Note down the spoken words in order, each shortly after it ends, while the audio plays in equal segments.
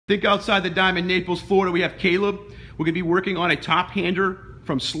Think outside the diamond, Naples, Florida. We have Caleb. We're going to be working on a top-hander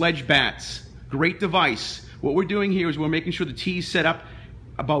from Sledgebats. Great device. What we're doing here is we're making sure the tee's set up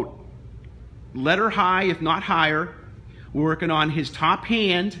about letter high, if not higher. We're working on his top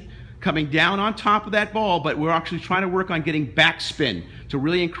hand coming down on top of that ball, but we're actually trying to work on getting backspin to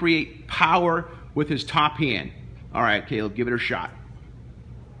really create power with his top hand. All right, Caleb, give it a shot.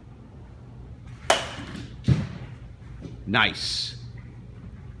 Nice.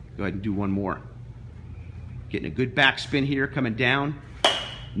 Go ahead and do one more. Getting a good backspin here, coming down.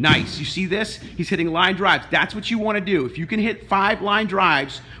 Nice. You see this? He's hitting line drives. That's what you want to do. If you can hit 5 line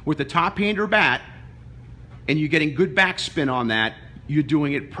drives with the top-hander bat and you're getting good backspin on that, you're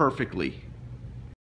doing it perfectly.